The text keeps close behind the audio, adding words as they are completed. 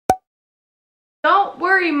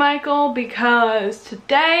worry, Michael, because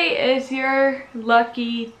today is your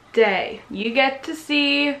lucky day. You get to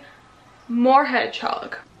see more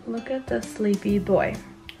Hedgehog. Look at the sleepy boy.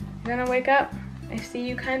 You're gonna wake up? I see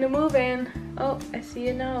you kind of moving. Oh, I see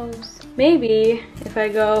your nose. Maybe if I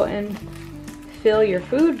go and fill your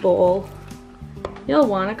food bowl, you'll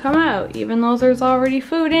want to come out, even though there's already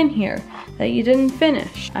food in here that you didn't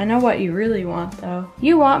finish. I know what you really want though.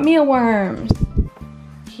 You want mealworms.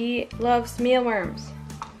 He loves mealworms.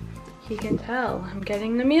 He can tell. I'm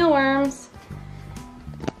getting the mealworms.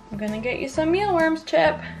 I'm gonna get you some mealworms,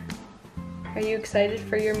 Chip. Are you excited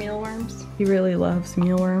for your mealworms? He really loves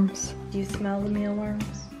mealworms. Do you smell the mealworms?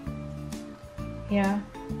 Yeah,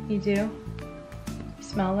 you do? You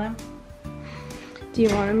smell them? Do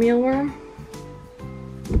you want a mealworm?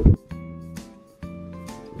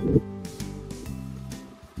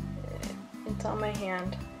 It's on my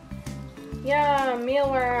hand. Yeah,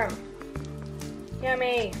 mealworm.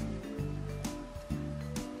 Yummy.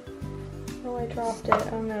 Oh, I dropped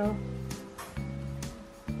it. Oh no.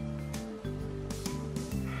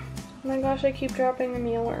 Oh my gosh, I keep dropping the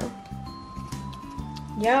mealworm.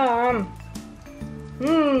 Yum.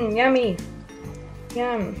 Mmm, yummy.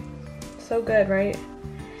 Yum. So good, right?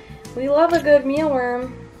 We love a good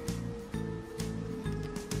mealworm.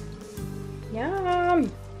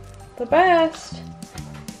 Yum. The best.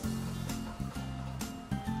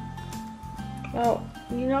 Oh,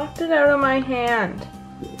 you knocked it out of my hand.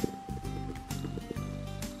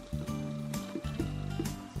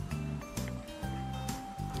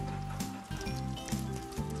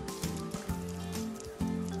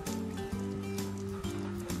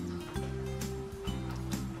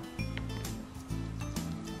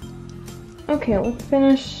 Okay, let's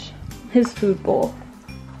finish his food bowl.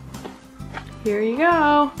 Here you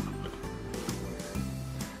go.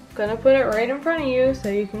 Gonna put it right in front of you so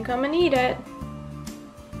you can come and eat it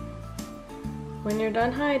when you're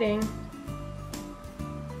done hiding.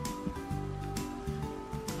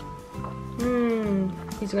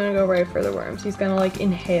 He's gonna go right for the worms. He's gonna like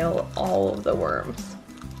inhale all of the worms.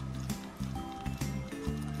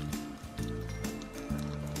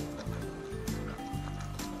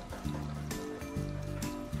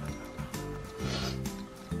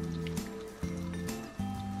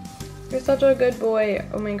 You're such a good boy.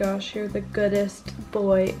 Oh my gosh, you're the goodest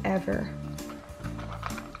boy ever.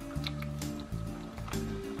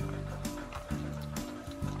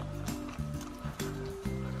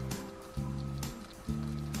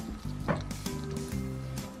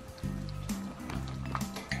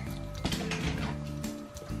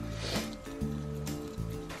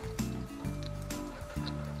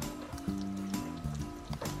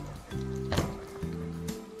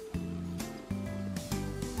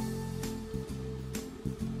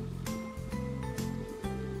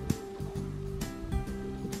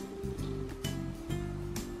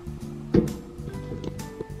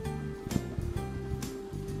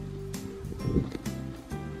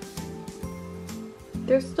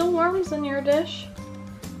 There's still worms in your dish.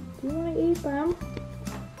 Do you want to eat them?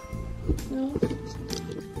 No?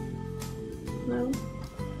 No?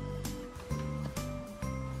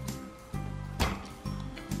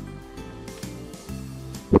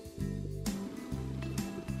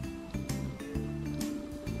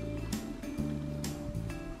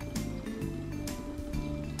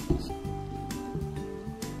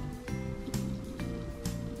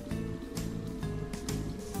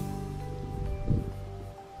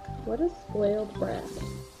 What a spoiled brat.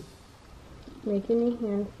 Making me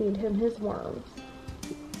hand feed him his worms.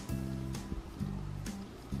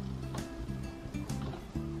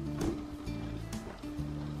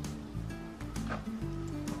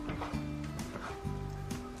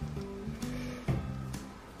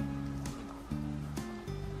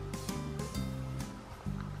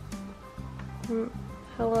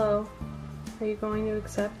 Hello. Are you going to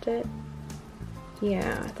accept it?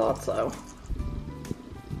 Yeah, I thought so.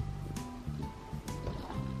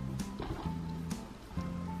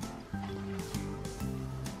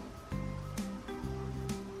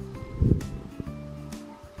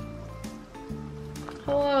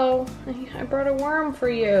 Hello, I brought a worm for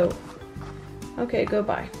you. Okay,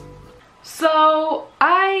 goodbye. So,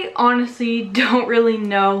 I honestly don't really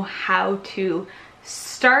know how to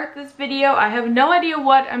start this video. I have no idea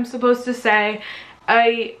what I'm supposed to say.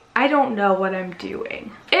 I don't know what I'm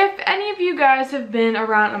doing. If any of you guys have been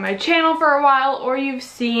around on my channel for a while, or you've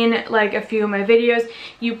seen like a few of my videos,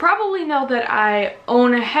 you probably know that I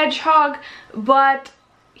own a hedgehog, but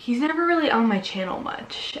he's never really on my channel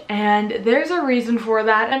much, and there's a reason for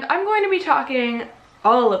that, and I'm going to be talking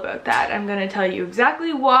all about that. I'm gonna tell you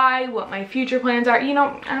exactly why, what my future plans are, you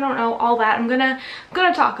know, I don't know, all that. I'm gonna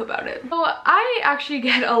talk about it. So I actually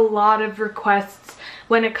get a lot of requests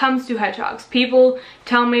when it comes to hedgehogs. People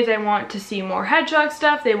tell me they want to see more hedgehog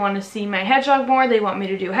stuff, they want to see my hedgehog more, they want me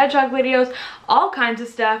to do hedgehog videos, all kinds of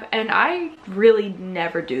stuff, and I really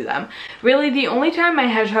never do them. Really, the only time my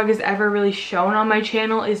hedgehog is ever really shown on my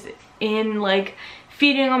channel is in like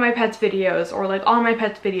feeding on my pets videos or like on my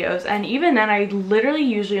pets videos, and even then I literally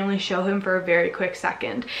usually only show him for a very quick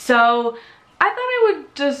second. So I thought I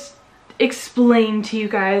would just explain to you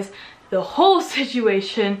guys the whole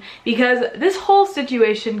situation, because this whole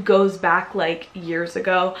situation goes back like years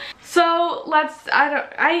ago. So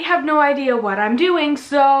I have no idea what I'm doing,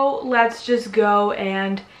 so let's just go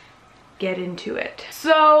and get into it.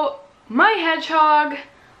 So my hedgehog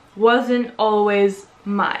wasn't always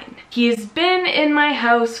mine. He's been in my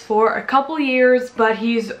house for a couple years, but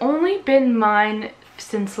he's only been mine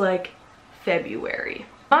since like February.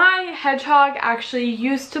 My hedgehog actually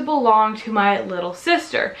used to belong to my little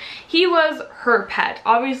sister. He was her pet.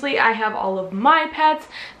 Obviously, I have all of my pets,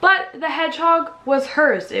 but the hedgehog was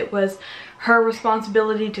hers. It was her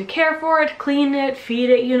responsibility to care for it, clean it, feed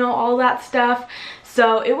it, you know, all that stuff.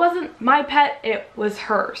 So it wasn't my pet, it was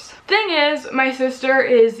hers. Thing is, my sister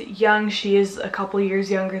is young. She is a couple years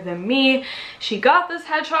younger than me. She got this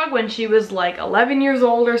hedgehog when she was like 11 years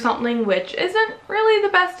old or something, which isn't really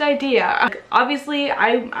the best idea. Obviously,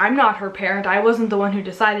 I'm not her parent. I wasn't the one who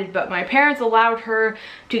decided, but my parents allowed her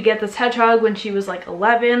to get this hedgehog when she was like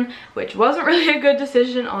 11, which wasn't really a good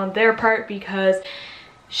decision on their part because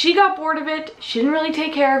she got bored of it, she didn't really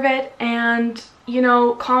take care of it, and you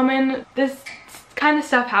know, this kind of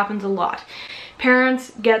stuff happens a lot.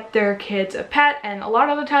 Parents get their kids a pet, and a lot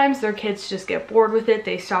of the times their kids just get bored with it.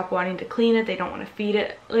 They stop wanting to clean it, they don't want to feed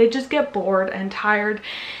it, they just get bored and tired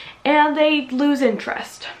and they lose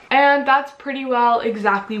interest. And that's pretty well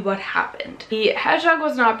exactly what happened. The hedgehog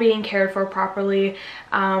was not being cared for properly.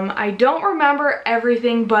 I don't remember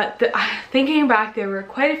everything, but thinking back, there were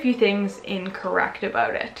quite a few things incorrect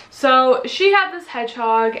about it. So she had this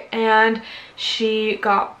hedgehog and she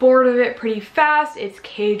got bored of it pretty fast. Its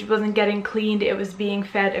cage wasn't getting cleaned. It was being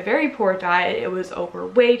fed a very poor diet. It was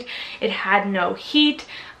overweight. It had no heat.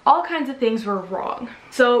 All kinds of things were wrong.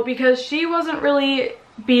 So because she wasn't really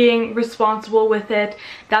being responsible with it,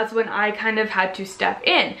 that's when I kind of had to step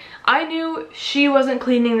in. I knew she wasn't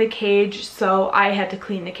cleaning the cage, so I had to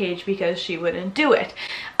clean the cage because she wouldn't do it.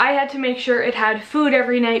 I had to make sure it had food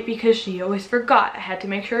every night because she always forgot. I had to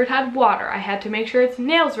make sure it had water. I had to make sure its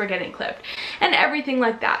nails were getting clipped and everything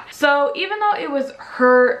like that. So even though it was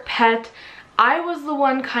her pet, I was the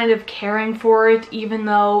one kind of caring for it, even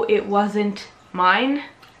though it wasn't mine.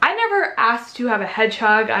 I never asked to have a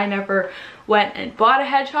hedgehog. I never went and bought a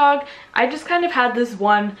hedgehog. I just kind of had this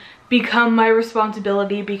one become my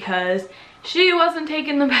responsibility because she wasn't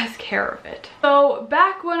taking the best care of it. So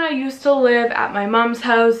back when I used to live at my mom's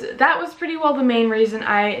house, that was pretty well the main reason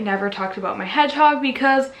I never talked about my hedgehog,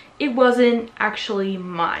 because it wasn't actually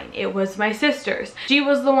mine. It was my sister's. She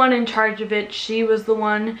was the one in charge of it. She was the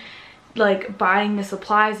one like buying the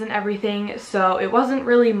supplies and everything, so it wasn't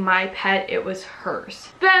really my pet, it was hers.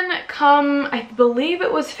 Then come, I believe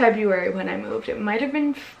it was February when I moved. It might have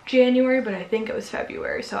been January, but I think it was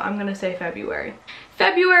February, so I'm gonna say February.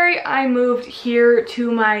 February, I moved here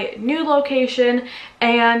to my new location,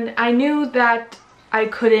 and I knew that I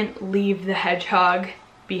couldn't leave the hedgehog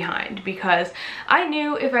behind because I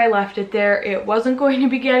knew if I left it there, it wasn't going to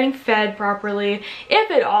be getting fed properly, if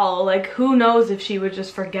at all. Like, who knows if she would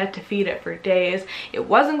just forget to feed it for days. It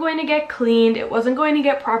wasn't going to get cleaned, it wasn't going to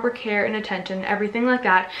get proper care and attention, everything like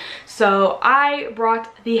that. So I brought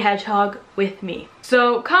the hedgehog with me.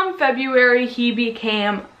 So come February, he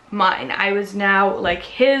became mine. I was now like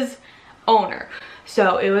his owner.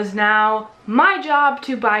 So it was now my job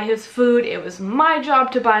to buy his food, it was my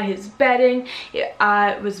job to buy his bedding, it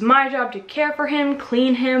was my job to care for him,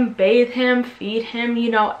 clean him, bathe him, feed him, you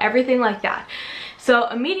know, everything like that. So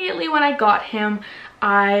immediately when I got him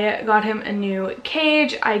a new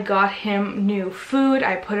cage, I got him new food,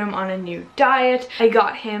 I put him on a new diet, I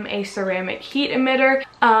got him a ceramic heat emitter,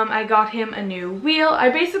 I got him a new wheel. I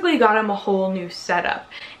basically got him a whole new setup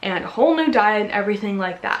and a whole new diet and everything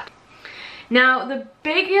like that. Now, the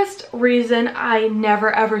biggest reason I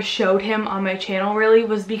never ever showed him on my channel really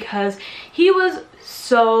was because he was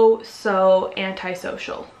so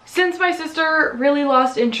antisocial. Since my sister really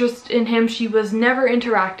lost interest in him, she was never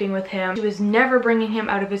interacting with him. She was never bringing him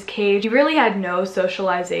out of his cage. He really had no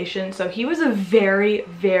socialization, so he was a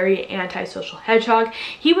very antisocial hedgehog.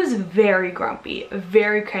 He was very grumpy,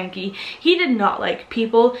 very cranky. He did not like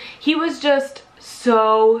people. He was just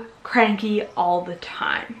so cranky all the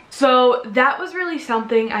time. So that was really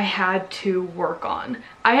something I had to work on.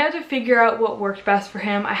 I had to figure out what worked best for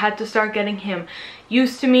him. I had to start getting him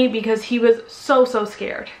used to me because he was so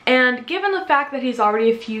scared. And given the fact that he's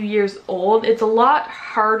already a few years old, it's a lot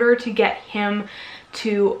harder to get him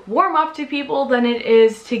to warm up to people than it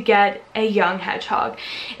is to get a young hedgehog.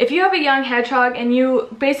 If you have a young hedgehog and you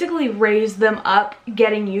basically raise them up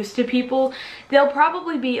getting used to people, they'll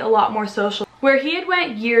probably be a lot more social. Where he had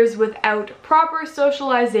went years without proper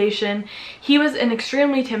socialization, he was an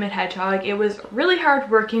extremely timid hedgehog. It was really hard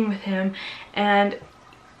working with him, and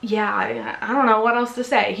yeah, I don't know what else to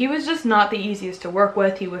say. He was just not the easiest to work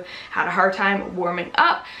with. He had a hard time warming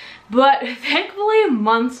up. But thankfully,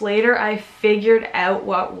 months later, I figured out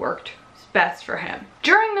what worked best for him.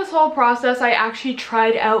 During this whole process, I actually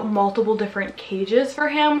tried out multiple different cages for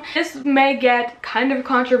him. This may get kind of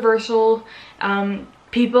controversial.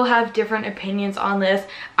 People have different opinions on this.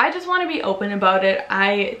 I just want to be open about it.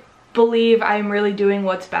 I believe I'm really doing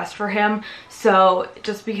what's best for him. So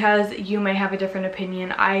just because you may have a different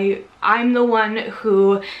opinion, I'm the one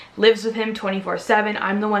who lives with him 24/7.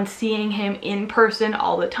 I'm the one seeing him in person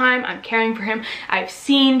all the time. I'm caring for him. I've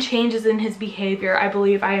seen changes in his behavior. I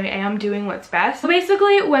believe I am doing what's best. So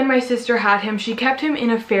basically, when my sister had him, she kept him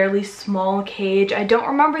in a fairly small cage. I don't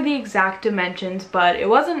remember the exact dimensions, but it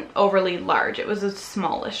wasn't overly large. It was a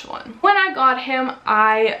smallish one. When I got him,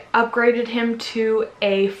 I upgraded him to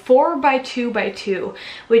a 4x2x2,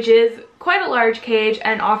 which is quite a large cage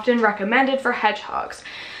and often recommended for hedgehogs.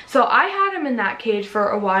 So I had him in that cage for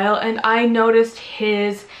a while, and I noticed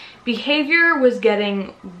his behavior was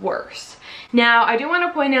getting worse. Now, I do want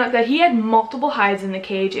to point out that he had multiple hides in the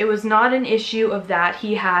cage. It was not an issue of that.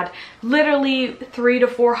 He had literally 3 to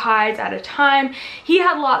 4 hides at a time. He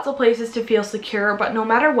had lots of places to feel secure, but no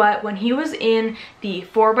matter what, when he was in the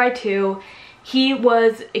 4x2, he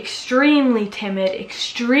was extremely timid,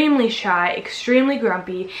 extremely shy, extremely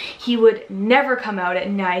grumpy. He would never come out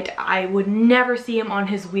at night. I would never see him on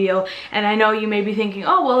his wheel. And I know you may be thinking,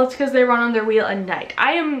 oh, well, it's because they run on their wheel at night.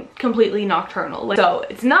 I am completely nocturnal. So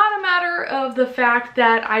it's not a matter of the fact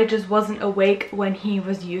that I just wasn't awake when he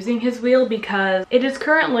was using his wheel, because it is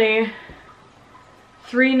currently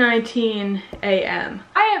 3:19 a.m.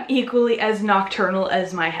 I am equally as nocturnal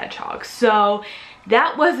as my hedgehog, so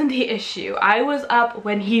that wasn't the issue. I was up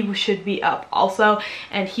when he should be up also,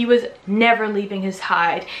 and he was never leaving his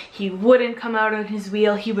hide. He wouldn't come out on his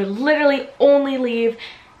wheel. He would literally only leave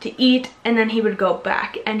to eat, and then he would go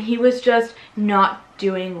back, and he was just not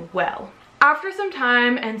doing well. After some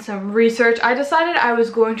time and some research, I decided I was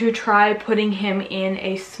going to try putting him in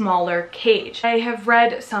a smaller cage. I have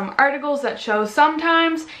read some articles that show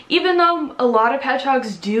sometimes, even though a lot of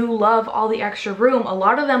hedgehogs do love all the extra room, a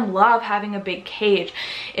lot of them love having a big cage.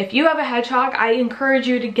 If you have a hedgehog, I encourage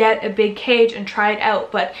you to get a big cage and try it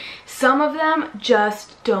out, but some of them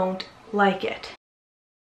just don't like it.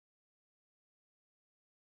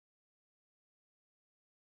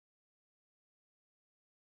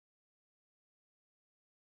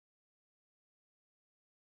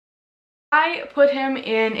 I put him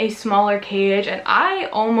in a smaller cage, and I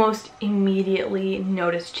almost immediately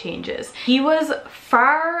noticed changes. He was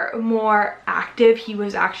far more active. He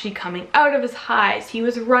was actually coming out of his hides. He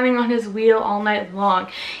was running on his wheel all night long.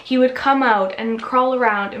 He would come out and crawl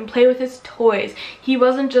around and play with his toys. He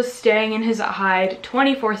wasn't just staying in his hide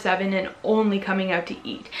 24/7 and only coming out to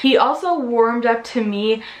eat. He also warmed up to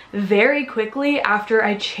me very quickly after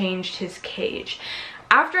I changed his cage.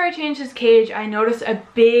 After I changed his cage, I noticed a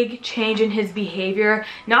big change in his behavior,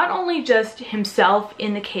 not only just himself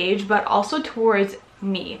in the cage, but also towards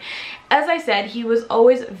me. As I said, he was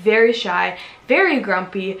always very shy, very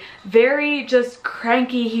grumpy, very just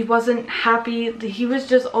cranky. He wasn't happy. He was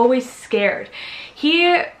just always scared.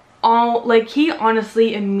 He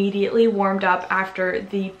honestly immediately warmed up after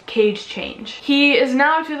the cage change. He is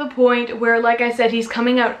now to the point where, like I said, he's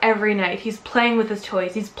coming out every night. He's playing with his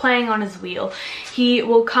toys. He's playing on his wheel. He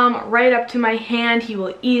will come right up to my hand. He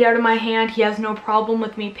will eat out of my hand. He has no problem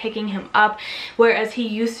with me picking him up, whereas he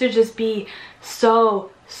used to just be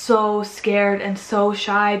so scared and so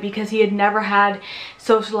shy because he had never had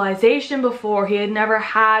socialization before. He had never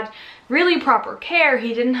had really proper care.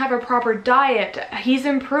 He didn't have a proper diet. He's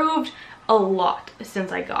improved a lot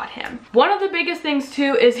since I got him. One of the biggest things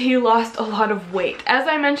too is he lost a lot of weight. As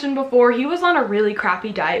I mentioned before, he was on a really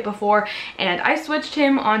crappy diet before, and I switched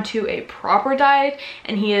him onto a proper diet,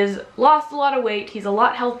 and he has lost a lot of weight. He's a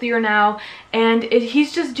lot healthier now, and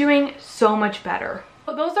he's just doing so much better.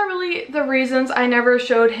 Those are really the reasons I never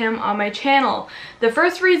showed him on my channel. The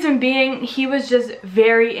first reason being he was just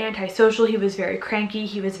very antisocial, he was very cranky,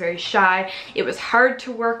 he was very shy. It was hard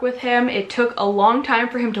to work with him. It took a long time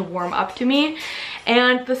for him to warm up to me.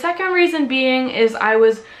 And the second reason being is I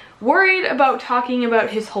was worried about talking about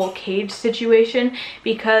his whole cage situation,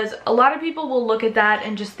 because a lot of people will look at that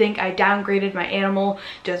and just think I downgraded my animal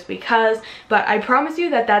just because, but I promise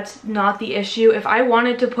you that that's not the issue. If I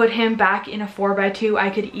wanted to put him back in a 4x2,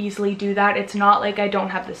 I could easily do that. It's not like I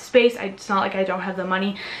don't have the space, it's not like I don't have the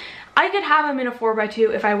money. I could have him in a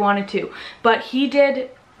 4x2 if I wanted to, but he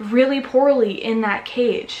did really poorly in that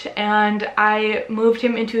cage, and I moved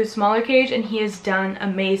him into a smaller cage and he has done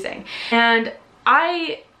amazing. And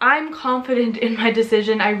I'm confident in my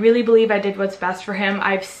decision. I really believe I did what's best for him.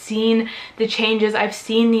 I've seen the changes, I've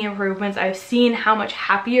seen the improvements, I've seen how much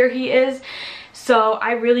happier he is. So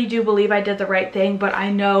I really do believe I did the right thing, but I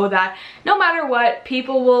know that no matter what,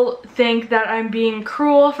 people will think that I'm being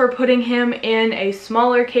cruel for putting him in a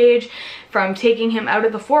smaller cage, from taking him out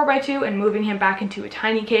of the 4x2 and moving him back into a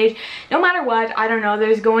tiny cage. No matter what, I don't know,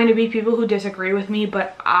 there's going to be people who disagree with me,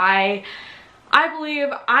 but I believe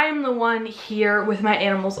I'm the one here with my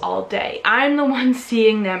animals all day. I'm the one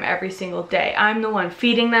seeing them every single day. I'm the one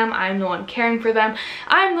feeding them. I'm the one caring for them.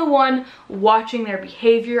 I'm the one watching their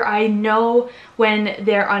behavior. I know when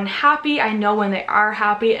they're unhappy. I know when they are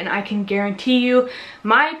happy, and I can guarantee you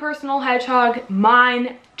my personal hedgehog,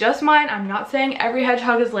 mine, just mine, I'm not saying every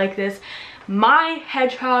hedgehog is like this, my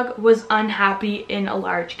hedgehog was unhappy in a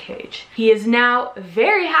large cage. He is now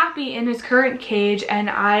very happy in his current cage, and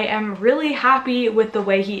I am really happy with the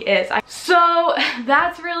way he is. So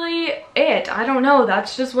that's really it. I don't know,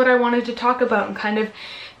 that's just what I wanted to talk about and kind of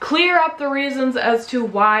clear up the reasons as to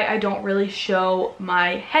why I don't really show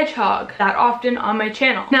my hedgehog that often on my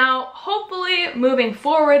channel. Now, hopefully moving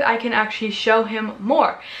forward, I can actually show him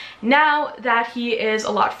more. Now that he is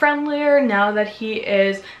a lot friendlier, now that he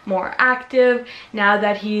is more active, now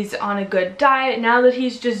that he's on a good diet, now that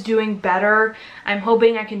he's just doing better, I'm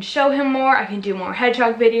hoping I can show him more. I can do more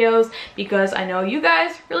hedgehog videos because I know you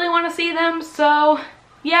guys really want to see them, so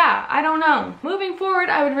yeah, I don't know. Moving forward,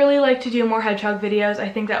 I would really like to do more hedgehog videos. I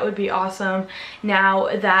think that would be awesome.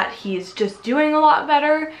 Now that he's just doing a lot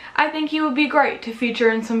better, I think he would be great to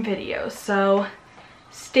feature in some videos. So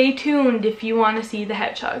stay tuned if you want to see the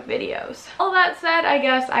hedgehog videos. All that said, I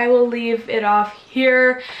guess I will leave it off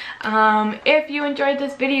here. If you enjoyed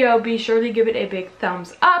this video, be sure to give it a big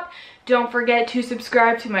thumbs up. Don't forget to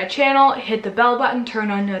subscribe to my channel, hit the bell button, turn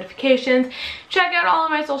on notifications. Check out all of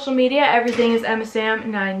my social media. Everything is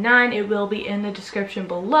EmmaSam99. It will be in the description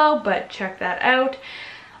below, but check that out.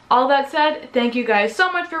 All that said, thank you guys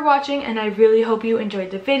so much for watching, and I really hope you enjoyed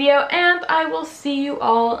the video, and I will see you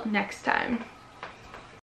all next time.